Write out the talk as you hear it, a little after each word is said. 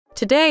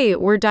Today,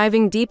 we're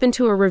diving deep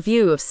into a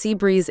review of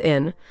Seabreeze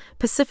Inn,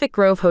 Pacific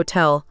Grove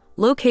Hotel,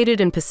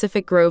 located in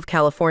Pacific Grove,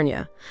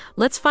 California.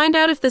 Let's find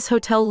out if this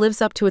hotel lives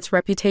up to its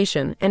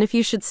reputation and if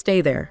you should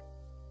stay there.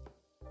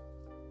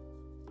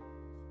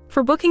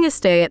 For booking a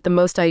stay at the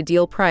most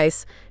ideal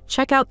price,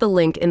 check out the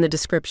link in the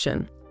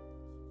description.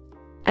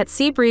 At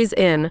Seabreeze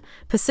Inn,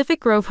 Pacific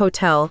Grove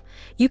Hotel,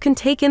 you can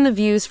take in the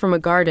views from a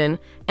garden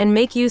and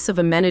make use of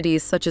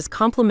amenities such as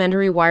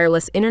complimentary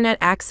wireless internet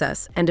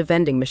access and a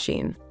vending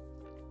machine.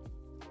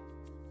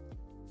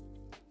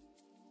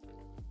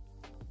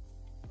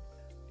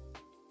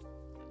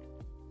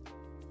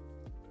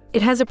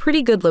 It has a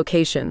pretty good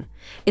location.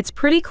 It's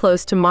pretty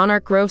close to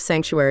Monarch Grove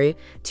Sanctuary,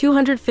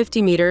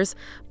 250 meters,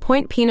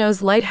 Point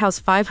Pinos Lighthouse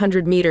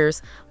 500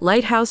 meters,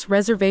 Lighthouse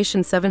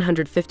Reservation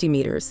 750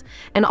 meters,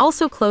 and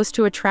also close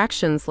to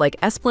attractions like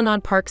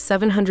Esplanade Park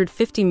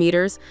 750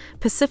 meters,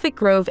 Pacific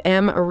Grove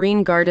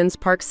Marine Gardens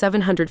Park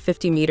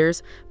 750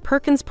 meters,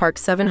 Perkins Park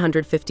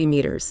 750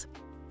 meters.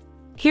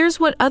 Here's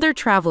what other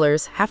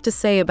travelers have to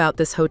say about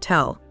this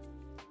hotel.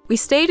 We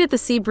stayed at the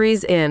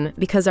Seabreeze Inn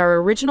because our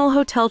original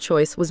hotel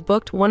choice was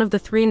booked one of the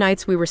 3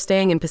 nights we were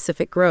staying in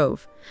Pacific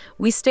Grove.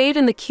 We stayed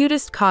in the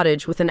cutest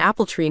cottage with an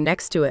apple tree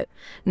next to it,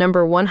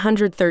 number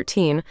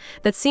 113,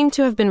 that seemed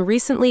to have been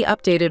recently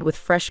updated with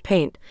fresh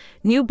paint,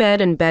 new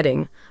bed and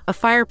bedding, a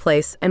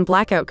fireplace, and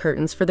blackout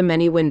curtains for the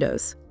many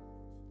windows.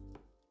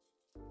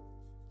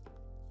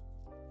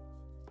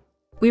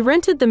 We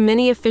rented the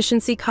mini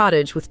efficiency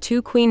cottage with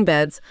 2 queen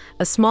beds,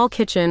 a small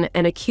kitchen,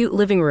 and a cute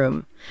living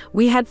room.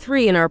 We had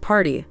 3 in our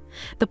party.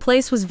 The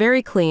place was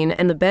very clean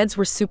and the beds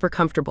were super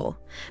comfortable.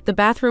 The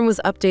bathroom was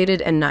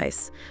updated and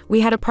nice.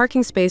 We had a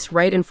parking space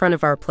right in front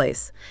of our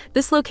place.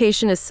 This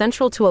location is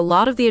central to a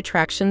lot of the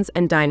attractions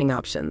and dining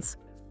options.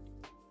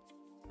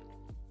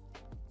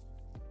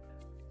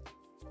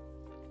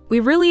 We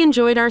really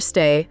enjoyed our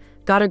stay,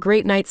 got a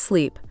great night's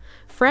sleep.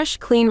 Fresh,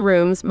 clean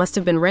rooms must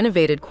have been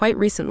renovated quite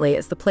recently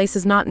as the place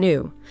is not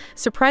new.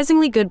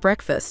 Surprisingly good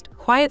breakfast,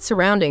 quiet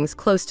surroundings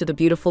close to the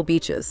beautiful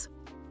beaches.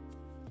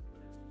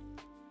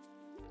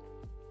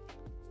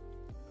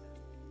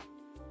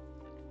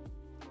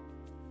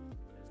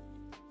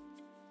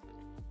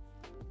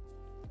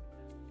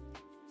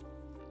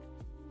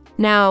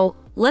 Now,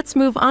 let's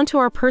move on to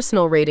our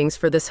personal ratings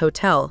for this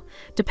hotel,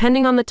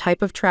 depending on the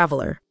type of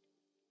traveler.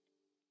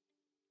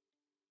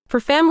 For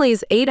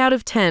families, 8 out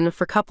of 10,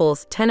 for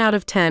couples, 10 out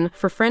of 10,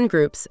 for friend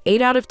groups,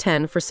 8 out of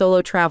 10, for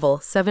solo travel,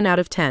 7 out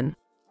of 10.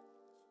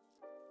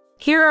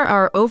 Here are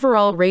our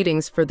overall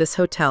ratings for this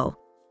hotel.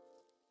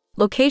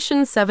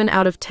 Location, 7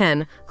 out of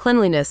 10,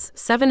 cleanliness,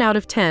 7 out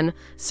of 10,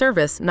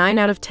 service, 9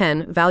 out of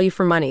 10, value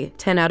for money,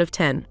 10 out of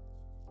 10.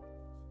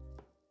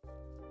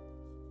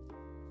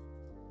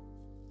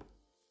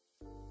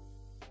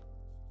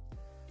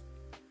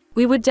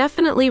 We would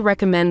definitely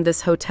recommend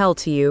this hotel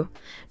to you,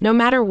 no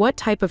matter what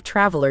type of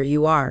traveler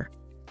you are.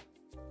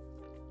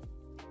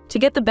 To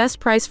get the best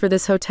price for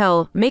this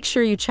hotel, make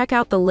sure you check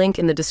out the link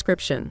in the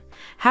description.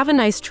 Have a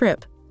nice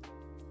trip.